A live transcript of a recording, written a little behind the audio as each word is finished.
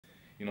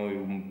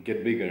you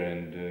get bigger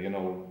and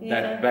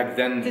that back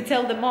then to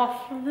tell them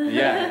off.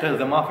 Yeah, tell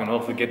them off and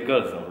also get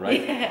girls though,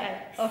 right? Yeah,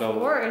 of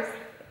course.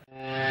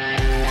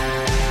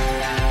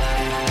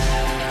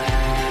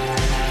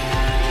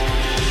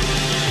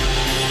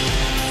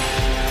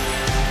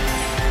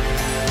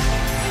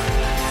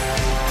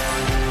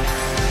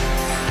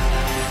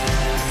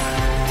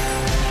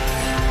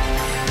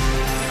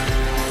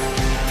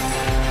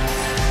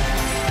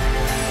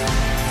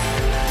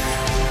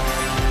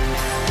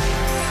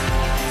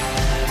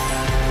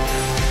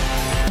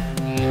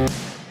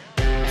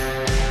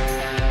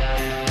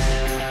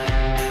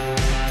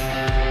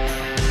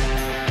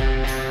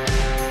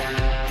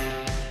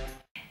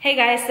 Hey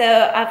guys,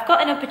 so I've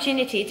got an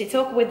opportunity to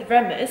talk with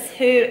Remus,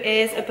 who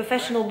is a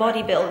professional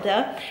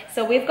bodybuilder.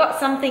 So we've got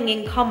something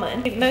in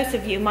common. Most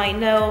of you might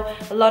know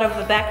a lot of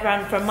the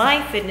background from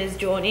my fitness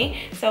journey.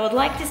 So I would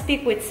like to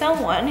speak with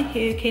someone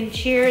who can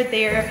share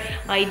their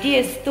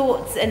ideas,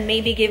 thoughts, and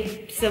maybe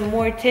give some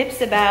more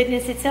tips about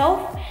fitness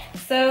itself.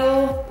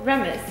 So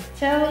Remus,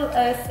 tell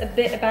us a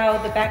bit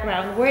about the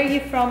background. Where are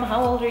you from?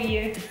 How old are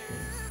you?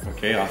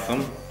 Okay,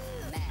 awesome.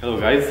 Hello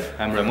guys,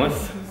 I'm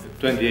Remus.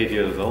 28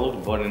 years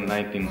old, born in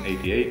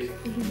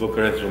 1988,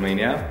 Bucharest,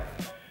 Romania.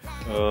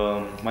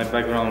 My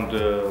background,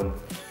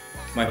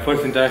 my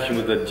first interaction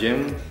with the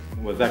gym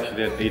was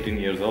actually at 18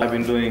 years old. I've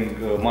been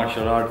doing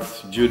martial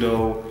arts,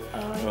 judo,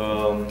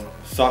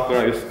 soccer.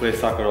 I used to play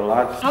soccer a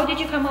lot. How did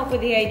you come up with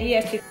the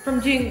idea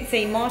from doing,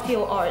 say,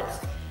 martial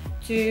arts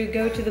to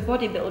go to the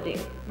bodybuilding?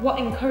 What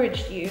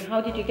encouraged you? How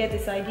did you get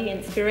this idea,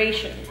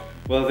 inspiration?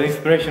 Well, the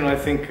inspiration, I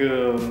think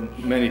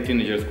many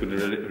teenagers could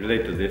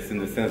relate to this in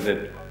the sense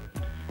that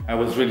I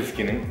was really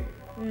skinny,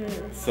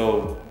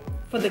 so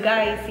for the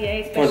guys, yeah,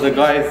 especially. For the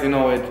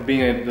guys,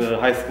 being at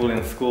high school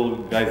and school,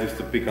 guys used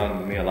to pick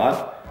on me a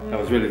lot. I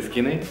was really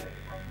skinny,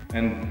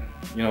 and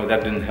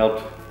that didn't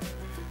help.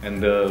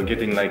 And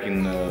getting like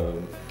in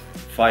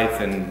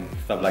fights and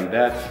stuff like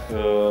that.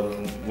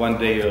 One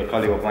day, a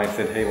colleague of mine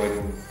said, "Hey,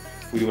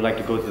 would you like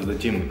to go to the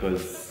gym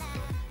because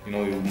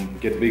you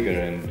get bigger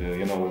and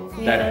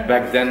that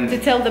back then to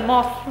tell them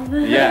off."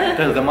 Yeah,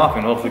 tell them off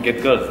and also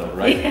get girls, though,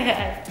 right?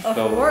 Yeah, of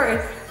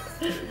course.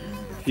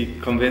 He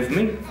convinced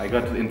me. I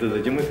got into the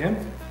gym with him,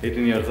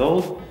 18 years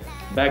old.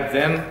 Back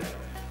then,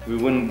 we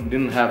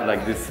didn't have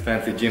like this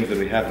fancy gyms that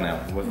we have now.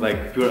 It was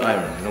like pure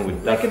iron,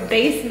 with dust. Like a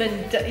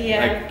basement,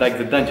 yeah. Like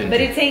the dungeon. But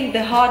gym. It's saying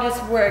the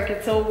hardest work,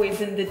 it's always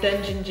in the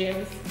dungeon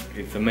gyms.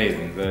 It's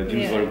amazing. The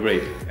gyms were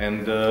great,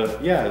 and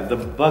yeah, the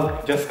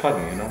bug just caught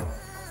me,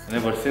 And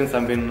ever since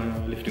I've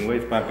been lifting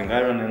weights, pumping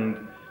iron,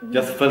 and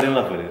just fell in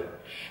love with it.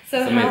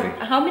 So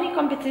how many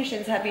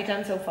competitions have you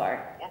done so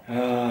far?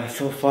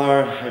 So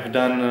far I've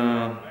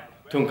done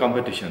 2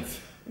 competitions,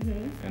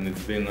 and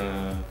it's been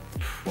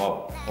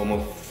wow,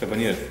 almost 7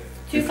 years.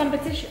 2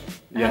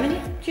 competitions? Yeah. How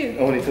many? 2?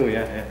 Only 2,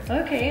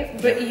 yeah. Okay,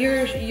 but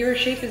your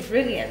shape is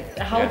brilliant.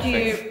 How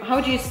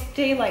do you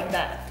stay like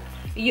that?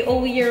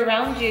 All year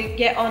round you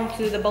get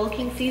onto the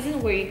bulking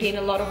season where you gain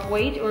a lot of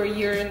weight, or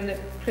you're in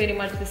pretty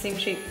much the same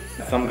shape?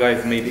 Some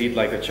guys may eat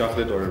like a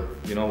chocolate, or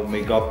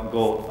may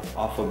go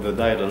off of the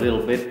diet a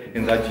little bit,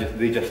 and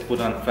they just put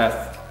on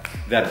fast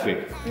that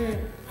quick.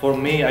 For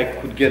me, I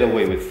could get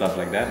away with stuff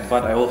like that,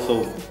 but I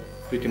also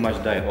pretty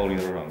much diet all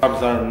year round.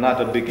 Carbs are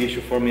not a big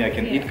issue for me. I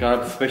can eat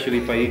carbs, especially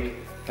if I eat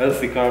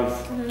healthy carbs.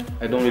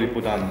 I don't really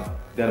put on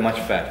that much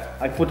fat.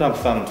 I put on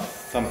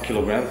some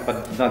kilograms, but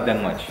not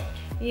that much.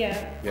 Yeah.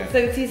 So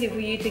it's easy for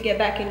you to get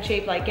back in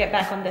shape, like get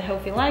back on the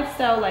healthy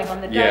lifestyle, like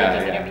on the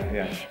diet and everything.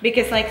 Yeah.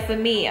 Because like for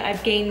me,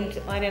 I've gained,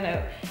 I don't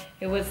know,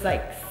 it was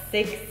like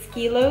 6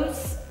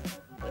 kilos,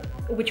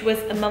 which was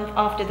a month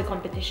after the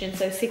competition.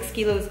 So 6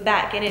 kilos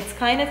back, and it's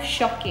kind of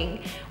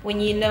shocking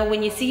when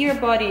you see your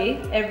body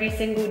every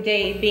single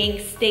day being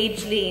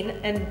stage lean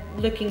and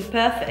looking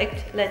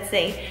perfect, let's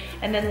say,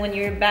 and then when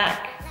you're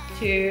back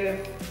to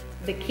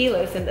the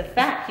kilos and the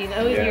fat,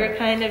 you're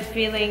kind of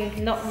feeling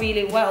not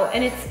really well,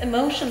 and it's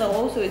emotional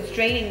also. It's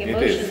draining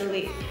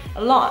emotionally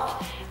a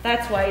lot.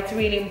 That's why it's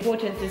really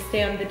important to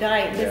stay on the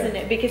diet, isn't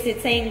it? Because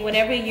it's saying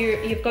whenever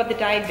you've got the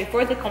diet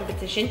before the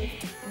competition,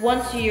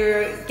 once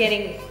you're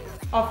getting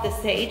off the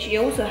stage, you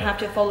also have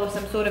to follow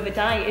some sort of a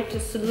diet to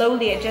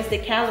slowly adjust the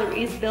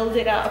calories, build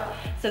it up,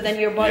 so then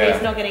your body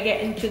is not going to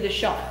get into the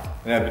shock.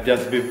 Yeah, but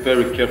just be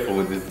very careful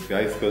with this,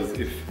 guys, because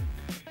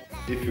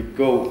if you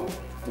go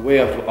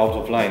way out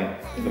of line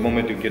the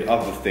moment you get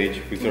off the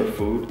stage with your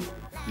food,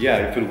 you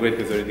feel great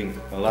because you're eating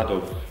a lot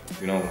of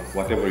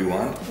whatever you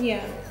want,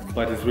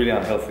 but it's really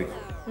unhealthy.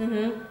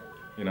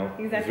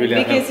 Exactly,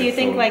 really because you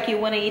think like you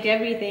want to eat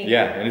everything.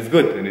 And it's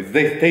good and it's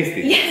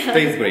tasty. It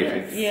tastes great,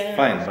 it's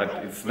fine,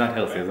 but it's not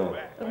healthy at all.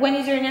 When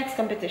is your next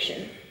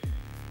competition?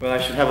 Well, I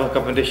should have a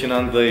competition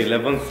on the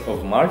 11th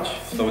of March,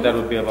 so that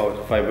would be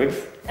about 5 weeks.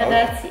 And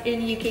that's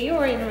in UK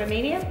or in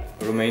Romania?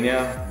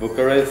 Romania,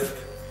 Bucharest.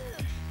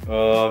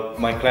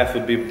 My class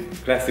would be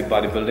classic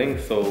bodybuilding,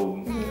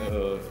 so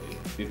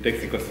it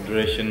takes into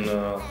consideration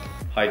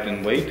height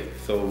and weight.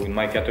 So in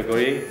my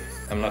category,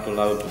 I'm not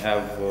allowed to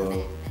have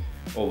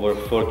over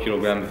 4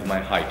 kilograms is my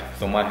height.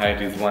 So my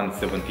height is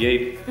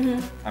 178.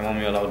 I'm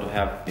only allowed to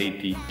have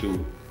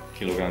 82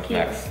 kilograms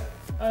max.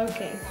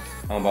 Okay.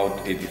 I'm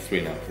about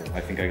 83 now, so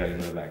I think I got it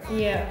in the bag.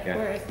 Yeah, of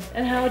course.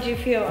 And how do you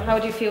feel? How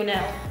do you feel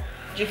now?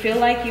 Do you feel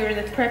like you're in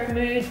the prep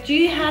mood? Do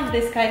you have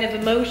this kind of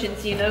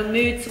emotions, you know,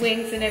 mood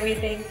swings and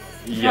everything?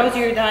 Yeah. How's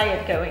your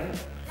diet going?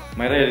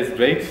 My diet is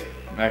great.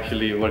 I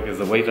actually work as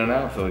a waiter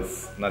now, so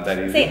it's not that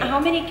easy. Say, how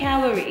many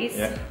calories?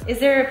 Yeah. Is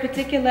there a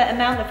particular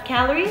amount of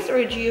calories,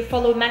 or do you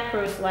follow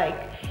macros like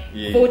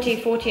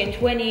 40, and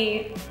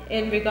 20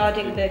 in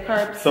regarding the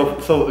carbs?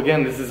 So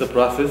again, this is a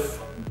process.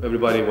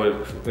 Everybody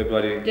works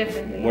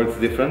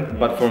different.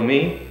 But for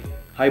me,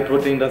 high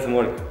protein doesn't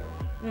work.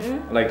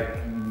 Like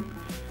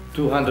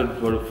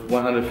 200 or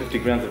 150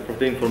 grams of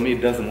protein for me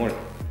doesn't work.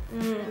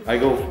 I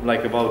go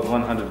like about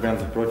 100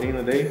 grams of protein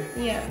a day.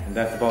 Yeah. And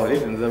that's about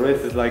it. And the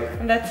rest is like...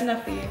 And that's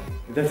enough for you?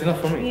 That's enough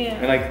for me. Yeah.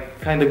 And I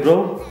kind of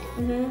grow.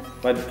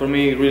 But for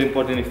me, really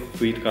important is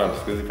to eat carbs.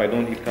 Because if I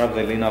don't eat carbs,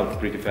 I lean out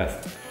pretty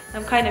fast.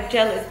 I'm kind of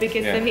jealous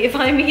because for me, if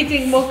I'm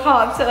eating more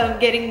carbs, I'm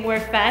getting more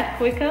fat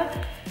quicker,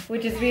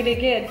 which is really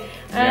good.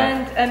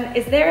 And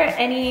is there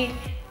any,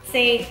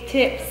 say,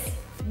 tips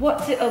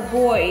what to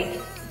avoid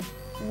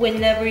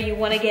whenever you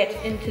want to get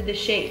into the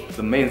shape?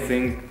 The main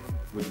thing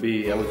would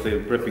be, I would say,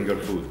 prepping your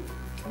food,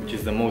 which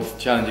is the most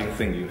challenging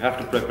thing. You have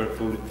to prep your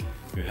food,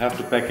 you have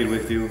to pack it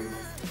with you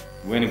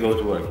when you go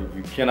to work.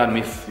 You cannot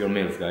miss your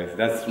meals, guys.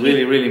 That's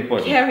really, really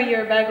important. Carry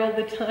your bag all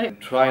the time.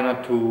 Try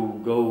not to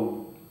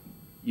go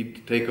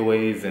eat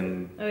takeaways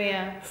and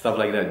stuff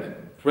like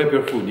that. Prep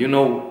your food. You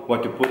know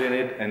what to put in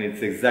it, and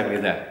it's exactly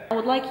that. I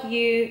would like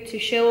you to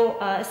show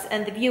us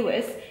and the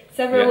viewers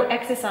several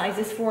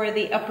exercises for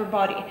the upper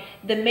body.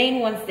 The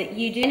main ones that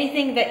you do,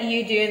 anything that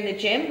you do in the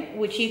gym,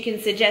 which you can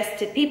suggest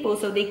to people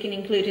so they can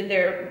include in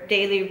their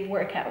daily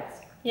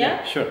workouts.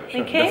 Yeah? Sure.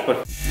 Okay. That's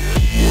perfect.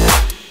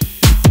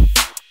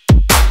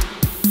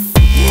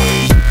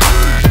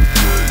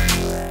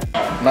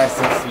 Nice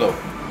and slow.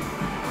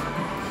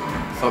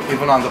 So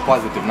even on the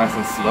positive, nice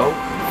and slow.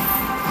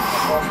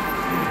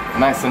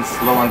 Nice and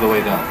slow on the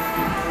way down.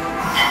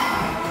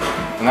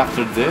 And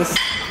after this,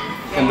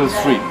 you can do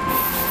 3.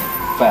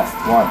 Fast.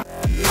 1.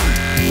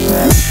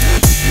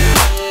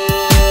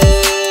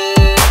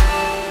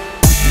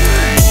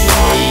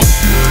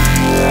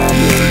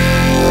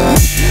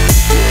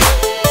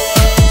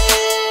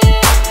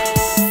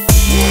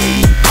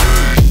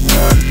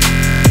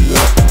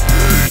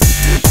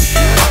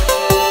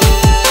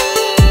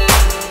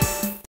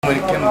 When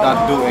you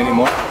cannot do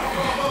anymore,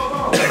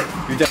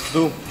 you just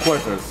do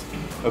quarters.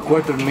 A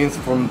quarter means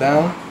from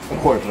down, a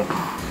quarter.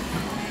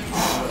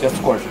 Just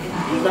a quarter.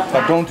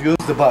 But don't use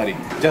the body,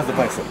 just the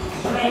bicep.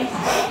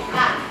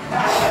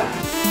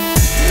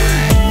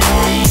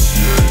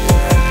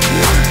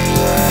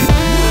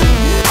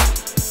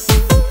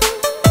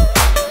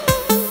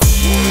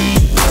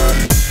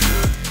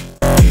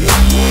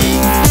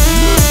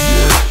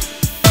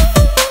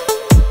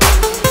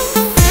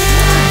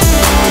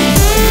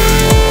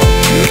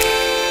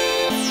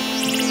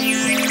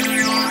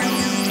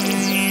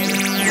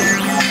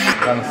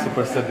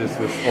 Superset this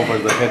with over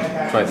the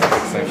head tricep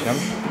extension.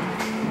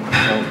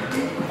 So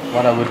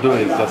what I would do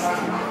is just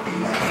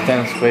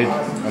stand straight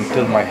and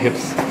tilt my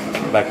hips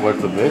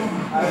backwards a bit.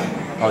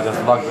 I'll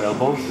just lock the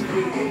elbows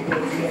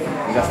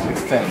and just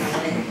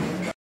extend.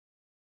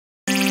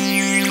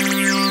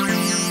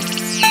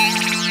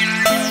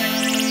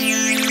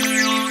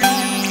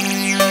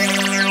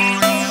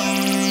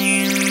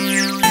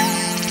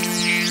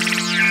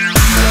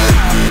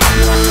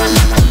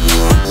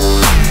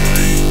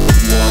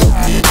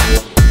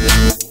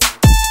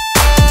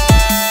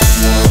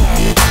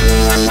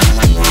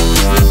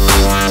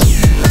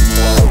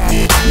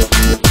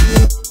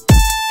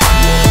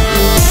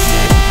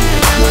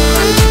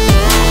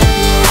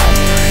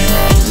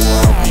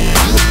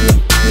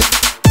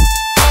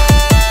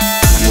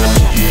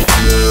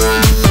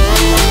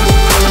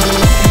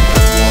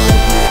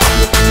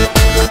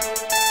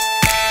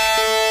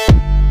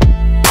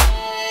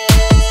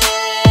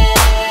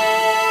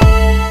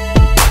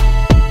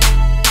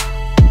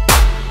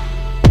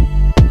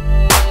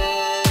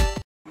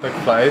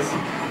 Flies.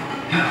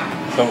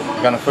 So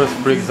we're gonna first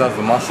pre-exhaust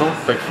the muscle,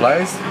 pec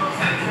flies,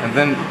 and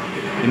then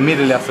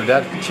immediately after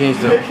that change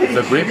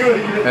the grip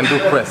and do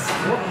press.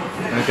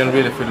 And you can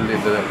really feel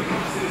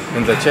it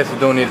in the chest. You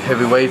don't need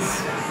heavy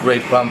weights,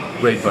 great pump,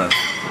 great burn.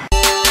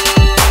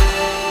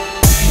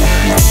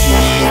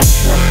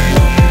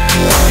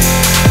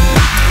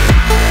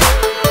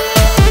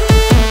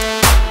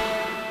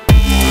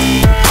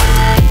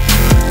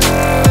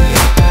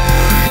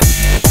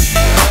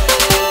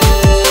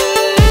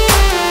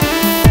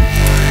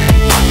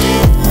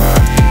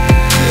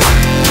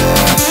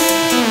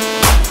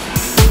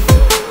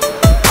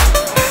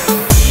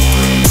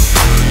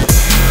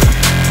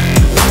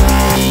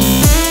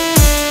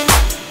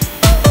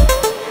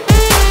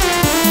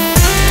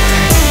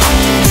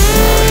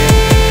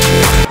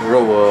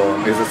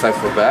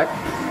 Exercise for back,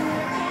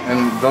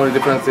 and the only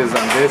difference is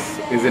on this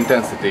is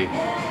intensity.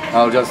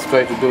 I'll just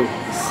try to do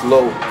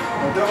slow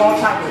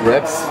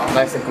reps,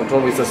 nice and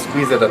controlled with a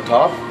squeeze at the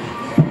top.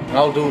 And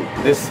I'll do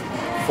this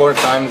 4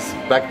 times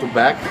back to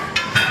back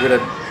with a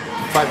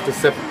 5 to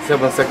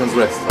 7 seconds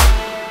rest.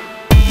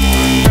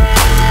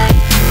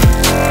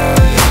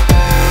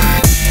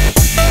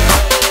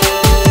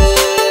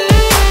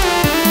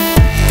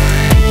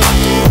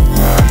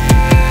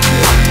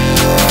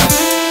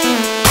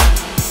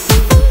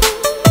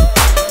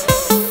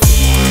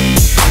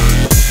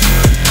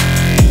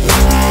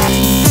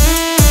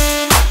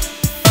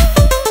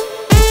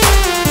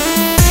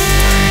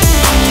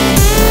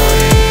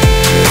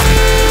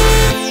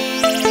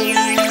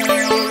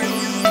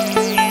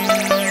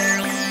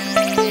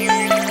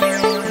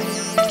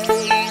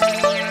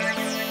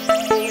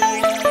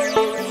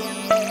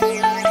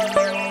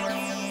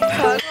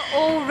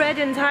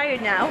 And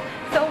tired now.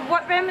 So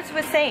what Remus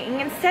was saying,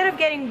 instead of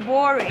getting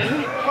boring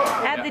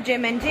at the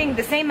gym and doing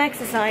the same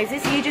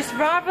exercises, you just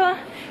rather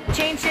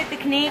change the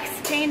techniques,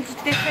 change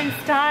different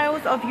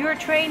styles of your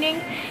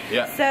training.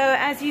 Yeah. So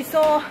as you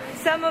saw,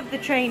 some of the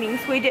trainings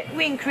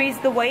we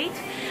increased the weight,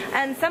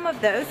 and some of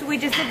those we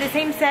just did the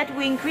same set,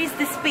 we increased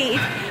the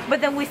speed,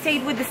 but then we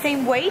stayed with the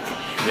same weight.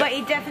 Yeah. But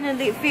it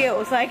definitely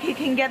feels like you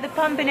can get the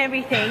pump and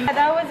everything.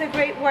 That was a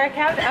great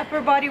workout, upper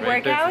body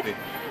workout.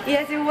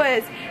 Yes, it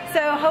was.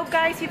 So hope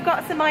guys you've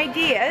got some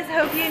ideas.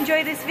 Hope you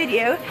enjoy this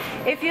video.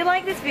 If you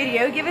like this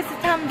video, give us a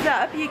thumbs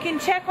up. You can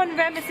check on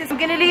Remus's. I'm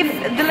gonna leave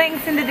the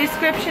links in the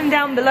description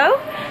down below.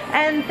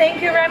 And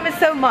thank you, Remus,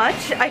 so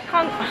much.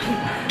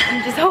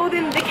 I'm just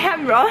holding the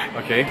camera.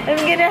 Okay. I'm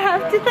gonna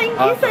have to thank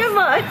you so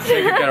much.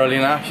 Thank you,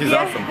 Carolina. She's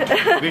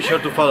awesome. Be sure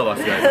to follow us,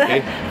 guys,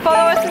 okay?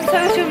 Follow us on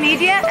social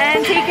media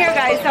and take care,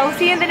 guys. I'll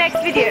see you in the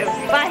next video.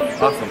 Bye.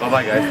 Awesome.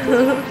 Bye-bye,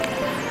 guys.